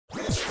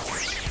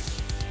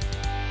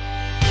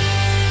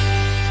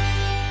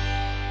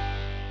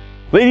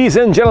Ladies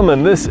and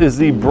gentlemen, this is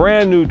the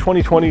brand new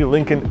 2020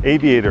 Lincoln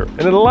Aviator.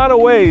 And in a lot of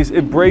ways,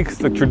 it breaks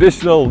the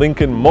traditional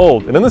Lincoln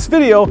mold. And in this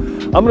video,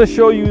 I'm going to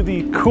show you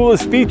the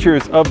coolest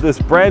features of this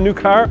brand new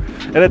car.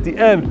 And at the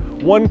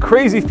end, one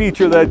crazy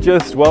feature that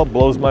just, well,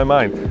 blows my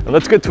mind. And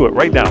let's get to it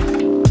right now.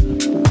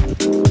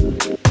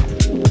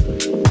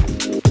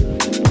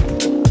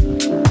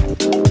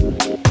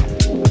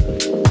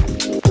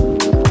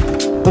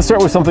 Let's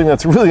start with something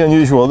that's really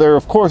unusual. There are,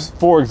 of course,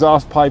 4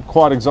 exhaust pipe,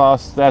 quad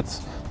exhaust.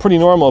 That's pretty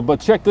normal,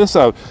 but check this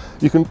out.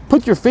 You can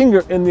put your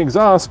finger in the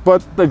exhaust,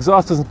 but the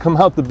exhaust doesn't come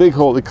out the big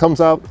hole. It comes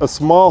out a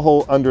small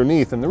hole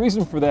underneath. And the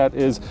reason for that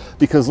is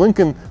because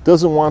Lincoln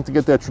doesn't want to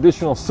get that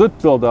traditional soot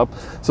buildup.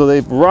 So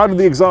they've routed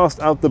the exhaust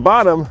out the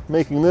bottom,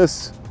 making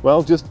this,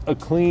 well, just a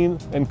clean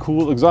and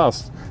cool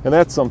exhaust. And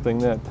that's something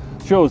that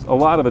shows a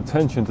lot of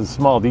attention to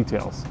small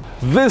details.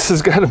 This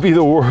has got to be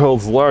the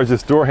world's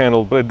largest door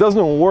handle, but it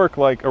doesn't work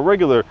like a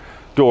regular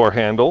door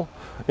handle.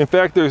 In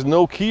fact, there's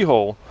no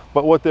keyhole.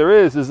 But what there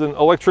is an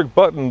electric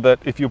button that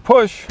if you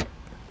push,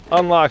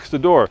 unlocks the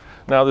door.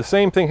 Now the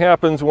same thing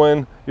happens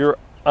when you're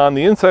on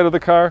the inside of the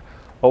car.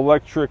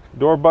 Electric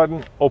door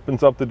button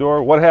opens up the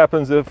door. What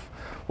happens if,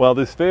 well,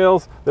 this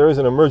fails? There is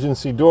an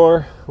emergency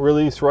door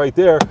release right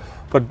there.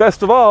 But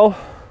best of all,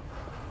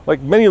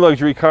 like many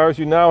luxury cars,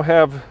 you now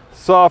have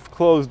soft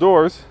closed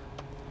doors.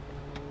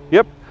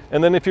 Yep.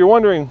 And then if you're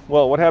wondering,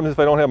 well, what happens if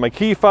I don't have my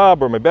key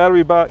fob or my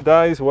battery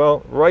dies?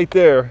 Well, right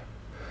there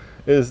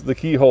is the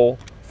keyhole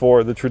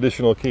for the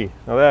traditional key.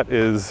 Now that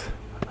is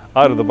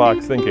out of the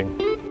box thinking.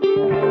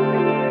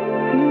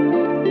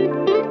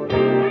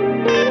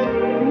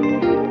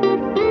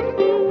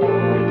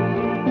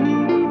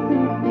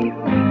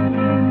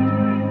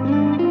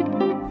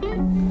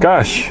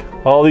 Gosh,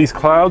 all these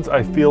clouds,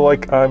 I feel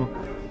like I'm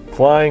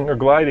flying or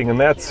gliding, and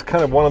that's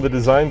kind of one of the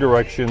design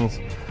directions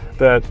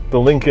that the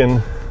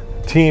Lincoln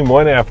team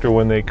went after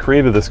when they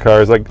created this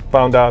car, as I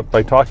found out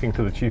by talking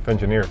to the chief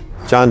engineer.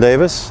 John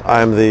Davis.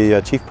 I'm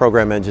the chief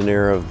program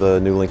engineer of the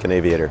new Lincoln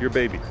Aviator. Your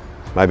baby.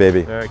 My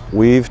baby. Right.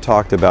 We've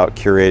talked about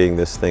curating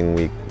this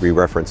thing we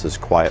reference as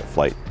quiet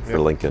flight for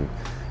Lincoln.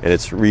 And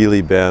it's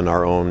really been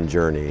our own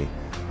journey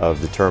of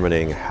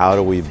determining how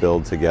do we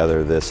build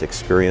together this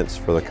experience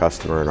for the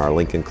customer and our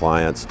Lincoln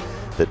clients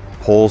that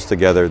pulls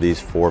together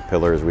these 4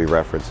 pillars we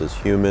reference as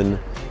human,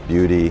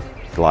 beauty,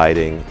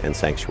 gliding, and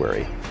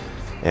sanctuary.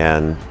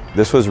 And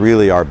this was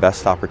really our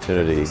best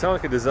opportunity. You sound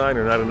like a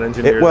designer, not an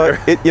engineer.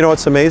 You know,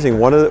 it's amazing.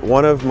 One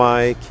of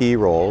my key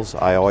roles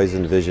I always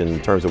envisioned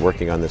in terms of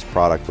working on this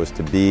product was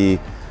to be,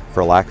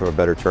 for lack of a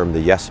better term, the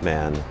yes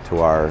man to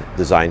our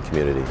design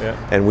community.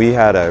 Yeah. And we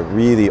had a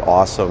really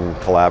awesome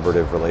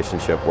collaborative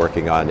relationship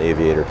working on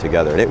Aviator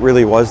together, and it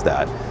really was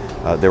that.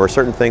 There were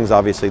certain things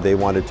obviously they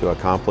wanted to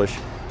accomplish,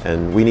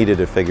 and we needed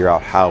to figure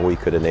out how we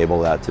could enable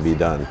that to be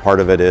done. Part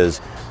of it is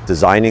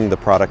designing the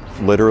product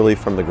literally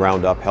from the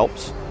ground up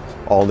helps.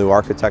 All new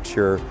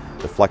architecture,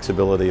 the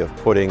flexibility of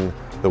putting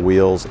the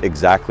wheels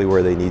exactly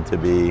where they need to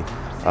be,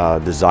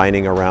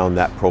 designing around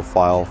that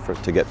profile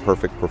to get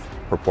perfect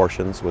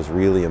proportions was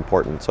really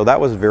important. So that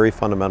was very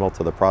fundamental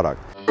to the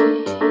product.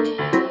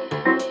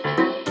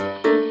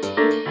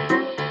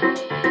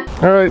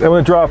 All right, I'm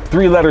going to drop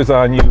 3 letters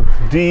on you.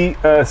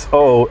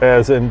 DSO,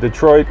 as in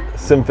Detroit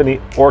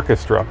Symphony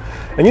Orchestra.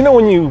 And you know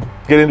when you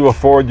get into a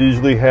Ford, you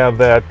usually have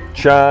that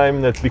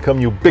chime that's become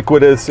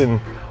ubiquitous in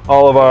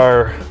all of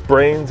our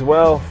brains.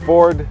 Well,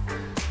 Ford,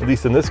 at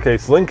least in this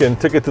case Lincoln,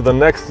 took it to the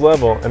next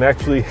level and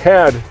actually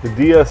had the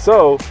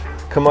DSO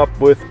come up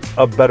with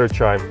a better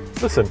chime.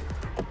 Listen.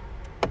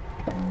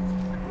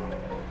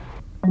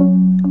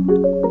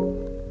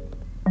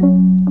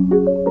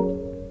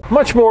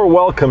 Much more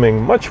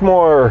welcoming, much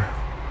more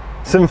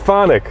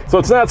symphonic. So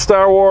it's not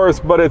Star Wars,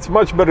 but it's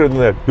much better than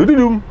that.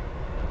 Doo-doo-doom,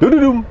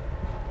 doo-doo-doom,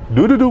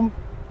 doo-doo-doom.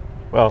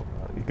 Well,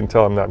 you can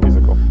tell I'm not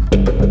musical.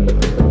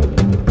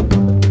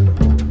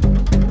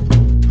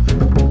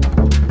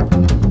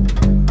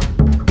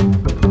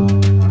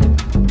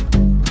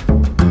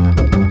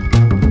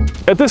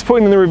 At this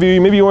point in the review, you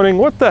may be wondering,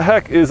 what the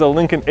heck is a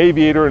Lincoln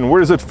Aviator and where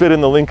does it fit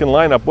in the Lincoln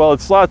lineup? Well, it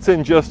slots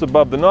in just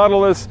above the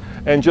Nautilus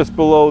and just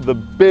below the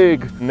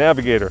big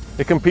Navigator.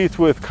 It competes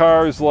with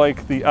cars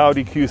like the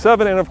Audi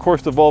Q7 and of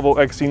course the Volvo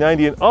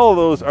XC90, and all of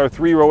those are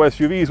 3-row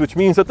SUVs, which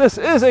means that this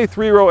is a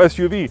 3-row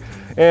SUV.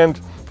 And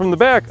from the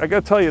back, I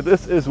gotta tell you,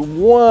 this is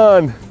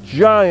one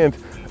giant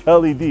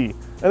LED,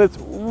 and it's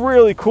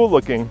really cool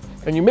looking.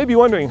 And you may be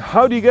wondering,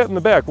 how do you get in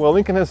the back? Well,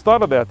 Lincoln has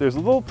thought of that. There's a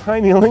little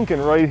tiny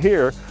Lincoln right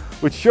here,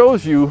 which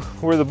shows you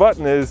where the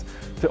button is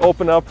to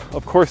open up,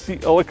 of course, the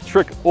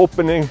electric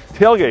opening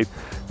tailgate.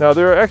 Now,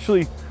 there are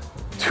actually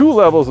 2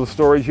 levels of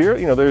storage here.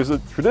 You know, there's a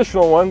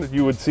traditional one that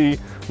you would see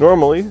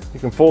normally. You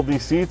can fold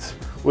these seats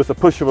with a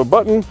push of a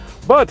button,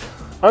 but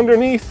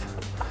underneath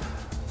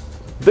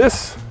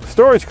this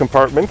storage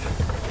compartment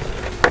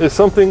is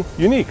something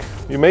unique.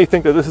 You may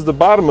think that this is the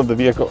bottom of the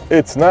vehicle.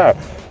 It's not,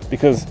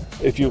 because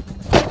if you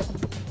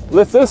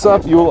lift this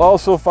up, you will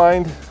also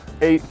find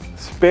a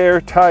spare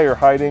tire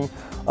hiding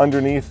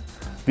underneath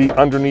the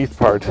underneath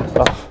part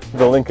of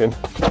the Lincoln,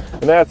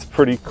 and that's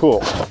pretty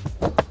cool.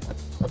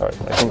 All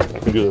right, I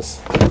can do this.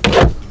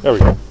 There we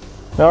go.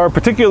 Now our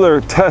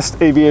particular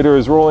test Aviator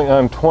is rolling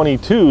on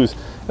 22s,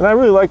 and I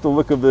really like the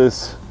look of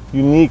this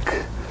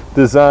unique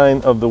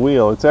design of the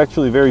wheel. It's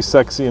actually very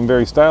sexy and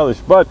very stylish,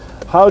 but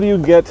how do you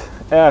get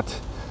at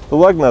the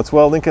lug nuts?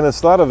 Well, Lincoln has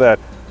thought of that.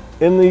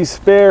 In the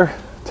spare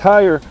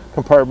tire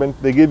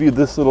compartment, they give you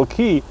this little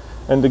key,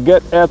 and to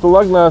get at the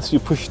lug nuts, you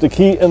push the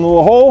key in the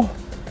little hole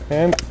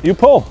and you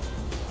pull.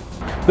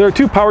 There are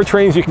two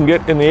powertrains you can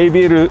get in the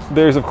Aviator.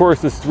 There's of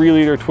course this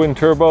 3-liter twin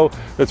turbo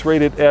that's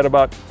rated at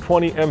about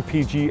 20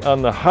 mpg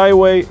on the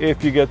highway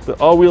if you get the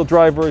all-wheel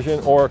drive version,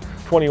 or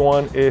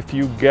 21 if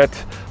you get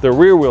the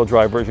rear-wheel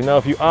drive version. Now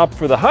if you opt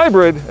for the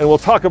hybrid, and we'll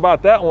talk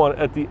about that one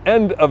at the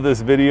end of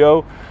this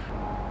video,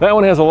 that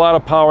one has a lot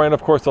of power and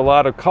of course a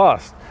lot of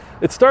cost.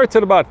 It starts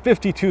at about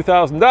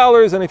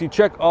 $52,000, and if you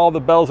check all the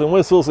bells and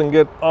whistles and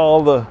get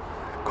all the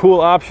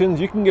cool options,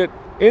 you can get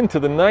into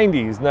the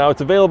 90s. Now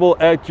it's available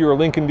at your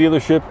Lincoln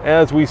dealership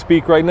as we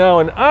speak right now,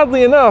 and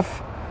oddly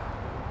enough,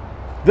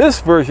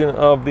 this version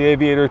of the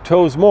Aviator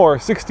tows more,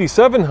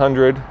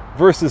 6,700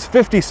 versus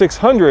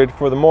 5,600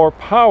 for the more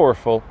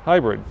powerful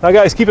hybrid. Now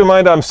guys, keep in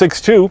mind I'm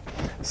 6'2",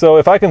 so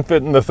if I can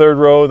fit in the third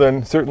row,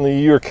 then certainly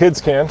your kids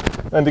can.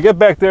 And to get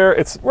back there,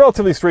 it's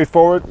relatively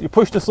straightforward. You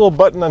push this little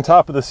button on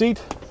top of the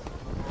seat.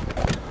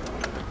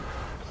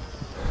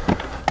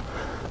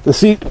 The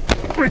seat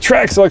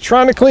retracts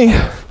electronically,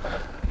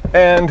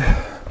 and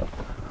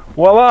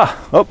voila.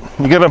 Oh,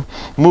 you gotta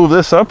move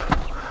this up,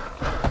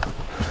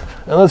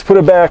 and let's put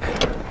it back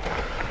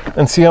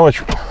and see how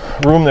much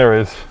room there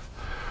is.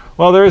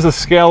 Well, there is a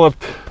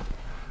scalloped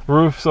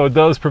roof, so it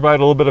does provide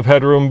a little bit of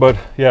headroom, but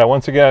yeah,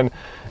 once again,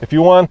 if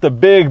you want the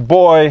big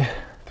boy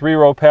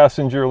 3-row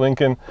passenger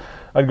Lincoln,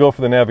 I'd go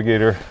for the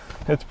Navigator.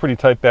 It's pretty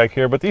tight back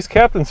here, but these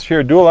captain's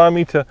chairs do allow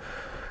me to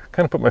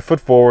kind of put my foot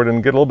forward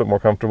and get a little bit more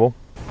comfortable.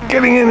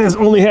 Getting in is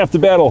only half the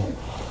battle.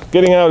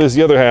 Getting out is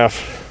the other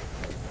half.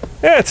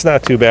 Yeah, it's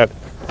not too bad.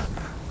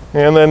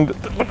 And then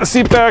put the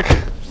seat back.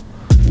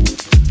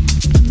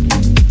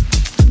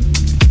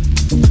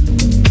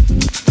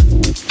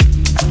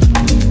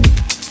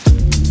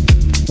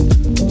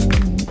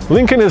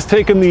 Lincoln has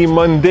taken the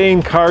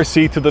mundane car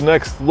seat to the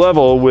next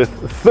level with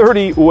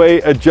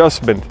 30-way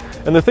adjustment.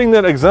 And the thing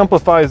that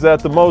exemplifies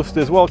that the most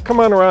is, well, come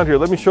on around here.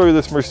 Let me show you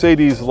this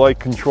Mercedes-like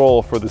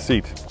control for the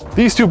seat.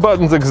 These two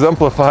buttons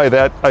exemplify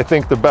that, I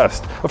think, the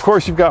best. Of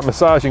course, you've got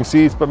massaging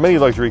seats, but many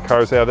luxury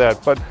cars have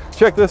that. But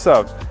check this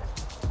out.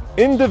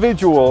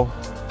 Individual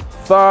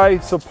thigh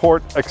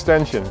support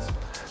extensions.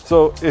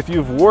 So if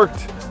you've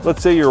worked,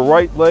 let's say, your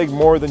right leg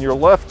more than your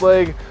left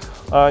leg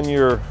on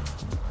your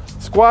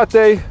squat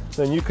day,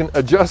 then you can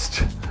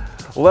adjust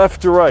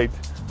left to right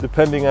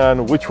depending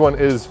on which one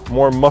is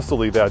more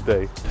muscly that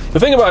day. The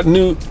thing about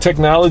new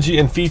technology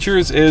and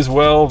features is,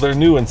 well, they're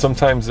new and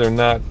sometimes they're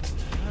not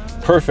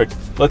perfect.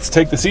 Let's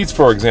take the seats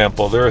for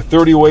example. There are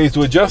 30 ways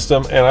to adjust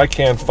them, and I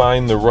can't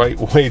find the right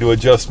way to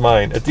adjust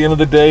mine. At the end of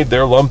the day,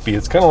 they're lumpy.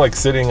 It's kind of like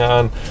sitting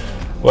on,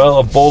 well,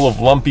 a bowl of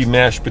lumpy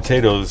mashed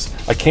potatoes.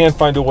 I can't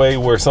find a way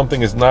where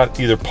something is not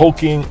either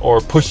poking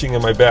or pushing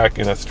in my back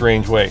in a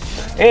strange way.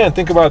 And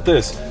think about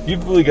this.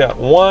 You've really got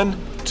 1,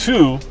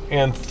 2,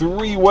 and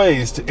 3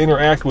 ways to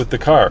interact with the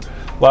car.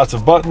 Lots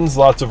of buttons,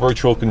 lots of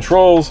virtual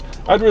controls.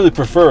 I'd really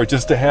prefer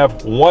just to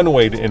have one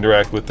way to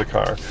interact with the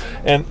car.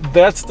 And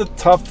that's the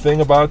tough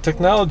thing about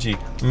technology.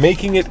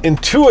 Making it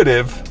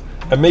intuitive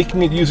and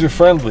making it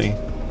user-friendly,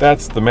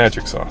 that's the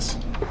magic sauce.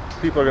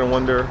 People are going to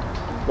wonder,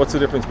 what's the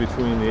difference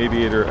between the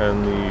Aviator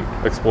and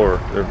the Explorer?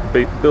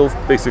 They're built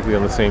basically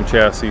on the same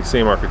chassis,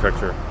 same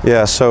architecture.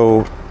 Yeah,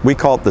 so we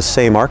call it the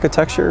same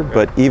architecture,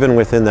 but even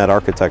within that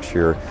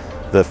architecture,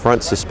 the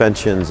front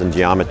suspensions and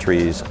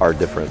geometries are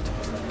different.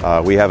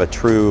 We have a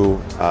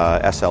true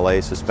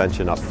SLA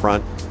suspension up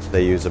front.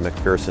 They use a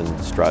McPherson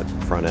strut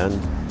front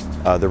end.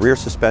 The rear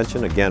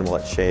suspension, again, well,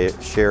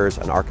 it shares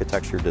an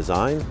architecture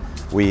design.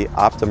 We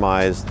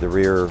optimize the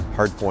rear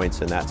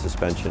hardpoints in that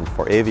suspension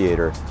for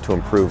Aviator to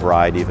improve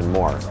ride even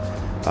more.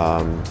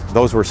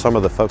 Those were some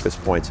of the focus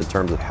points in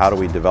terms of how do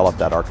we develop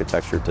that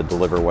architecture to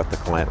deliver what the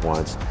client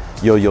wants.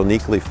 You'll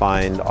uniquely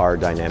find our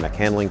dynamic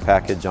handling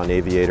package on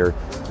Aviator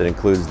that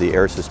includes the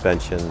air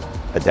suspension,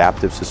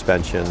 adaptive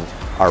suspension,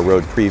 our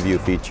road preview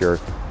feature.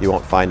 You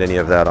won't find any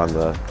of that on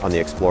the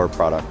Explorer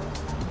product.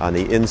 On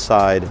the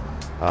inside,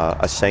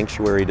 a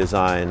sanctuary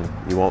design.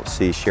 You won't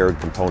see shared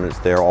components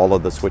there. All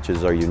of the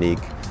switches are unique.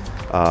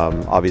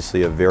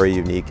 Obviously a very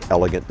unique,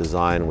 elegant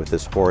design with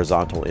this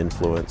horizontal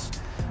influence.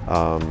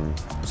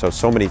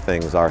 So many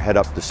things. Our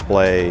head-up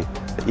display,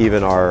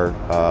 even our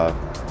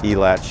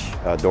e-latch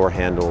door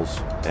handles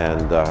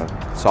and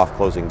soft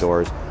closing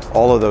doors,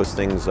 all of those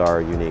things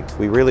are unique.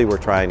 We really were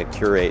trying to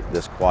curate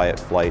this quiet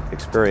flight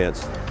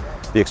experience.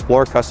 The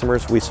Explorer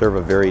customers, we serve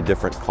a very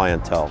different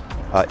clientele.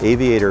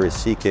 Aviator is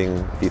seeking,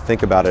 if you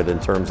think about it in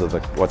terms of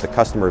what the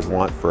customers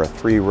want for a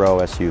 3-row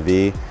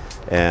SUV,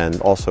 and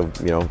also,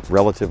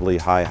 relatively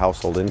high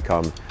household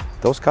income,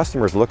 those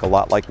customers look a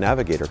lot like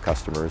Navigator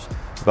customers,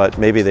 but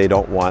maybe they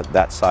don't want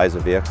that size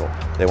of vehicle.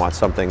 They want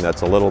something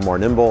that's a little more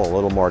nimble, a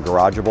little more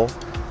garageable,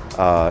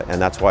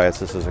 and that's why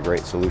this is a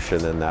great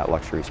solution in that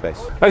luxury space.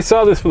 I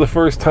saw this for the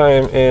first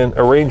time in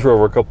a Range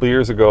Rover a couple of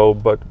years ago,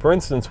 but for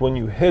instance, when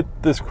you hit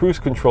this cruise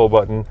control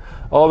button,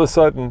 all of a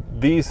sudden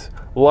these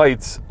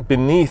lights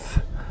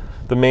beneath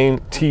the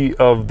main T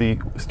of the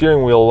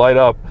steering wheel light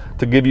up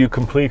to give you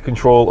complete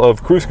control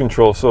of cruise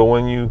control. So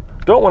when you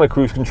don't want to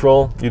cruise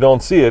control, you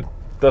don't see it,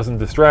 doesn't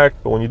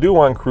distract, but when you do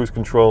want cruise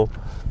control,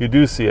 you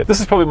do see it. This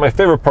is probably my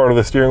favorite part of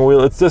the steering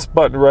wheel. It's this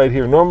button right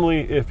here.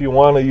 Normally, if you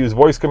want to use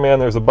voice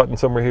command, there's a button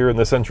somewhere here in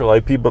the central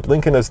IP, but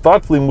Lincoln has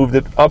thoughtfully moved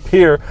it up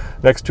here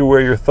next to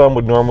where your thumb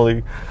would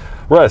normally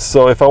rest.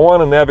 So if I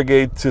want to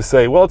navigate to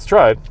say, well, let's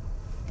try it.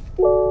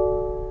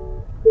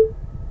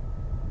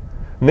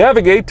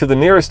 Navigate to the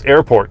nearest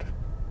airport.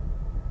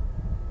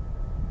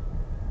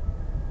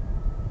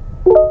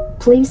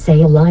 Please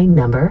say a line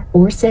number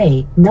or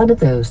say none of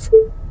those.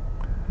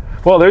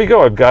 Well, there you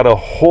go. I've got a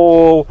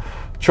whole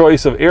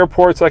choice of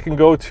airports I can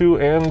go to,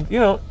 and you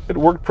know, it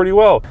worked pretty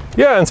well.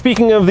 Yeah, and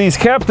speaking of these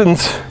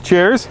captain's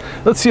chairs,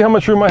 let's see how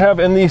much room I have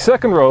in the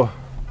second row.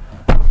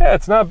 Yeah,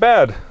 it's not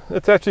bad.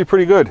 It's actually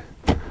pretty good.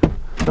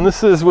 And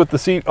this is with the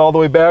seat all the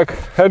way back,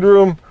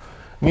 headroom,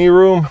 knee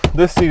room.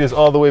 This seat is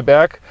all the way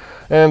back.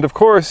 And of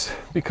course,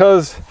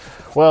 because,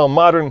 well,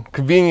 modern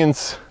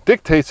convenience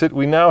dictates it,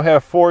 we now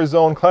have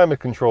 4-zone climate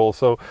control.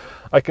 So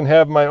I can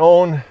have my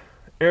own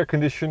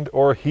air-conditioned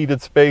or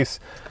heated space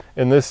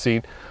in this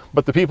seat.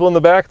 But the people in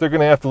the back, they're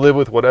going to have to live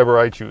with whatever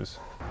I choose.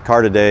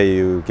 Car today,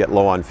 you get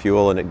low on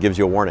fuel and it gives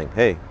you a warning.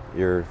 Hey,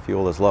 your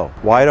fuel is low.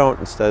 Why don't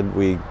instead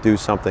we do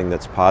something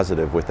that's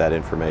positive with that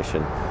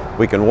information?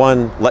 We can,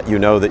 one, let you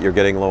know that you're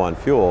getting low on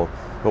fuel,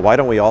 but why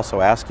don't we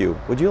also ask you,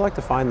 would you like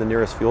to find the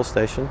nearest fuel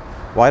station?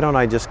 Why don't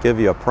I just give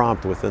you a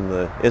prompt within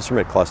the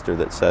instrument cluster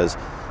that says,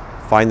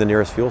 find the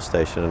nearest fuel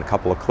station, and a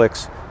couple of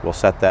clicks will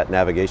set that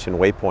navigation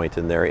waypoint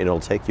in there and it'll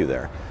take you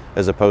there,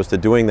 as opposed to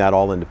doing that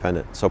all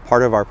independent. So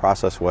part of our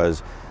process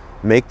was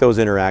make those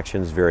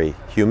interactions very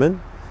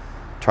human,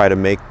 try to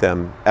make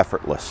them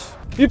effortless.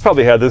 You've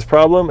probably had this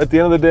problem. At the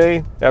end of the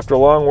day, after a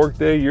long work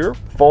day, your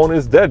phone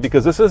is dead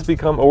because this has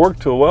become a work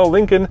tool. Well,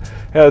 Lincoln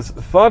has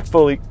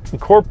thoughtfully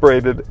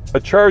incorporated a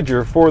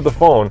charger for the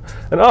phone.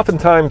 And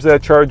oftentimes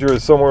that charger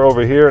is somewhere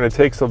over here and it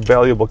takes up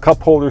valuable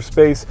cup holder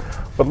space.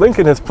 But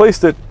Lincoln has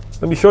placed it,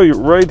 let me show you,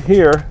 right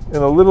here in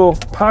a little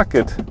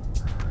pocket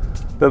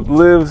that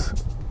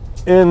lives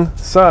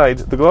inside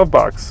the glove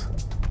box.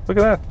 Look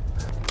at that.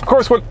 Of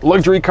course, what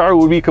luxury car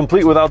would be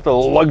complete without the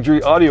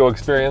luxury audio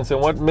experience? And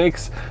what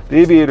makes the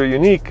Aviator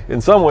unique in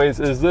some ways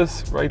is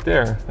this right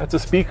there. That's a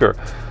speaker.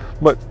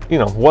 But, you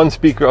know, one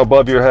speaker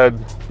above your head,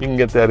 you can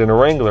get that in a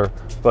Wrangler.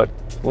 But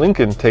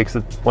Lincoln takes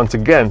it once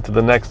again to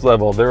the next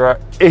level. There are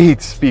 8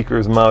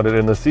 speakers mounted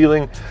in the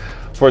ceiling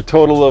for a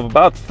total of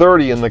about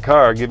 30 in the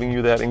car, giving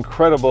you that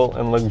incredible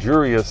and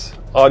luxurious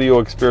audio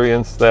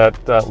experience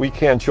that we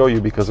can't show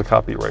you because of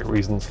copyright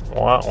reasons.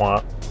 Wah,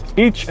 wah.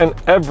 Each and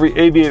every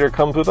Aviator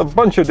comes with a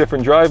bunch of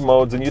different drive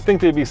modes, and you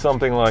think they'd be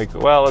something like,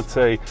 well, let's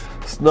say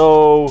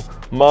snow,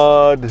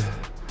 mud,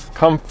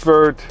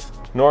 comfort,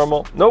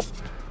 normal. Nope.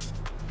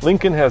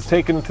 Lincoln has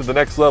taken it to the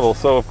next level.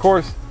 So of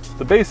course,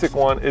 the basic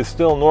one is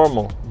still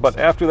normal, but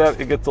after that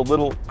it gets a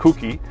little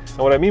kooky. And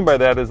what I mean by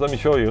that is, let me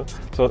show you.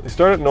 So you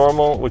start at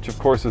normal, which of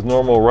course is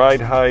normal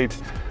ride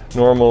height,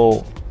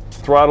 normal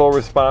throttle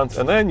response,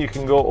 and then you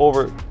can go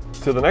over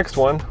to the next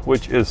one,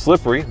 which is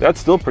slippery. That's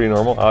still pretty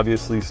normal,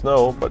 obviously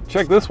snow, but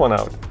check this one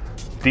out,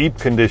 deep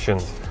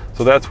conditions.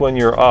 So that's when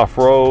you're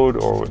off-road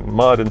or with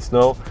mud and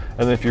snow.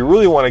 And if you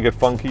really want to get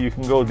funky, you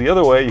can go the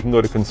other way. You can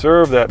go to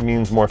conserve. That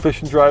means more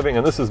efficient driving.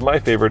 And this is my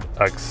favorite,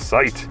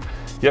 excite.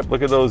 Yep,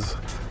 look at those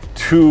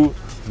 2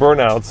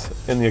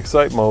 burnouts in the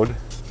excite mode,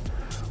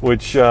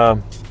 which,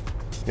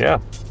 yeah,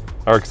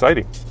 are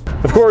exciting.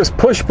 Of course,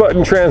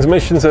 push-button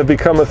transmissions have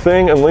become a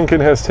thing, and Lincoln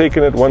has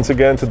taken it once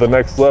again to the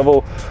next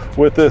level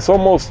with this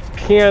almost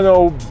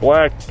piano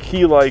black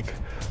key-like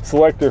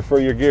selector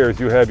for your gears.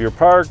 You have your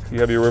park, you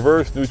have your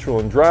reverse, neutral,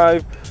 and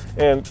drive,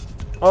 and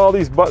all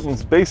these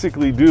buttons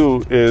basically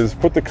do is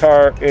put the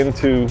car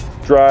into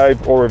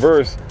drive or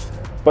reverse.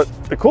 But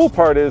the cool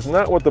part is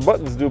not what the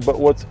buttons do, but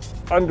what's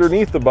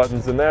underneath the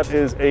buttons, and that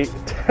is a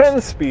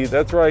 10-speed,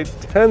 that's right,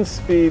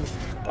 10-speed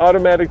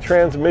automatic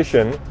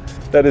transmission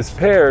that is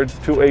paired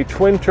to a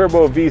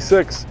twin-turbo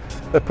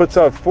V6 that puts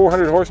out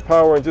 400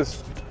 horsepower and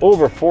just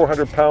over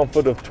 400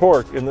 pound-foot of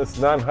torque in this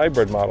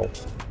non-hybrid model.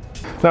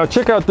 Now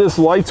check out this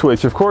light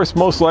switch. Of course,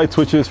 most light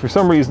switches, for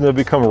some reason, have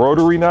become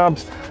rotary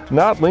knobs.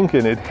 Not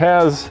Lincoln. It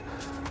has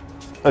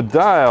a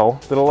dial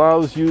that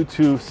allows you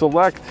to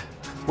select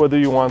whether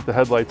you want the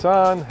headlights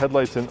on,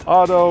 headlights in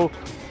auto,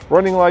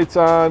 running lights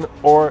on,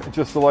 or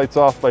just the lights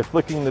off by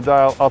flicking the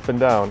dial up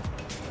and down.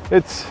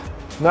 It's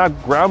not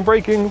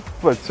groundbreaking,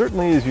 but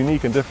certainly is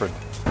unique and different.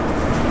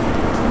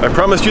 I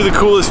promised you the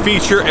coolest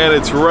feature, and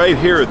it's right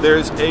here.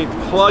 There's a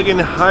plug-in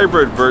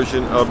hybrid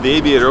version of the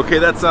Aviator. Okay,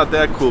 that's not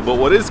that cool, but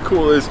what is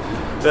cool is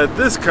that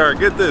this car,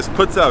 get this,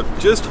 puts out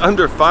just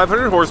under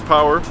 500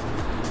 horsepower,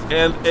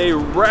 and a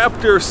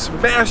Raptor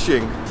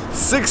smashing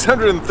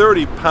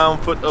 630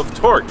 pound-foot of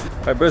torque.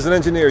 All right, but as an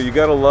engineer, you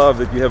gotta love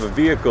that you have a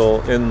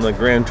vehicle in the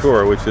Grand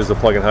Tour, which is a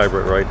plug-in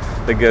hybrid, right?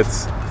 That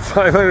gets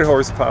 500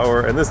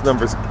 horsepower, and this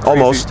number's crazy.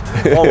 Almost.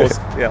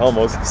 Yeah,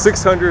 almost.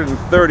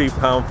 630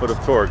 pound-foot of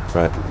torque.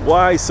 Right.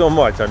 Why so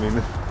much? I mean,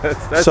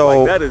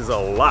 that is a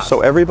lot. So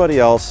everybody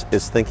else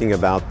is thinking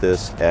about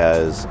this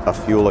as a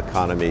fuel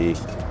economy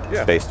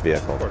based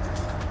vehicle.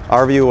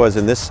 Our view was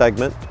in this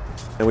segment,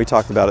 and we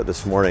talked about it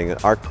this morning,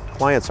 our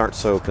clients aren't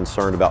so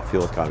concerned about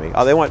fuel economy.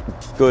 They want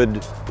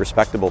good,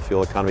 respectable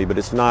fuel economy, but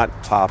it's not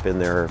top in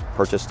their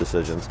purchase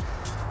decisions.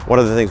 One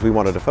of the things we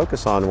wanted to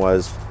focus on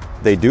was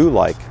they do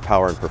like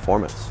power and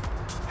performance.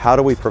 How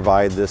do we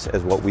provide this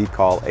as what we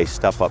call a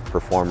step-up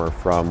performer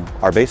from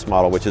our base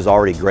model, which is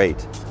already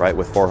great, right,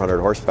 with 400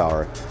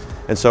 horsepower.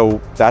 And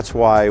so that's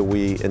why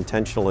we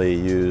intentionally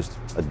used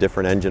a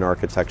different engine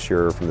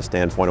architecture from the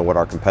standpoint of what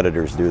our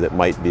competitors do that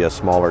might be a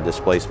smaller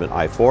displacement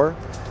i4.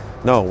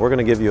 No, we're going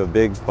to give you a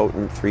big,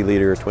 potent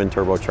 3-liter twin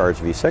turbocharged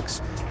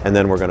V6, and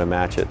then we're going to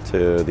match it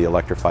to the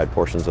electrified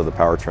portions of the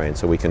powertrain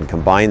so we can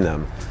combine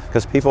them.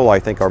 Because people, I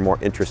think, are more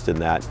interested in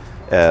that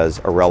as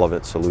a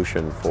relevant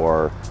solution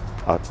for,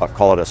 I'll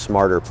call it a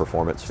smarter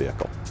performance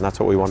vehicle. And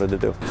that's what we wanted to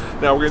do.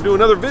 Now we're going to do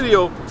another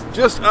video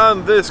just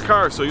on this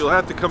car, so you'll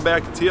have to come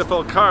back to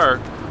TFL Car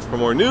for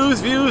more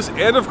news, views,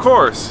 and of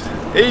course,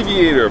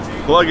 Aviator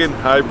plug-in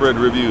hybrid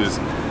reviews.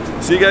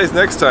 See you guys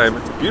next time.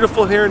 It's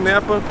beautiful here in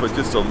Napa, but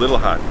just a little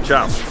hot.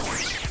 Ciao.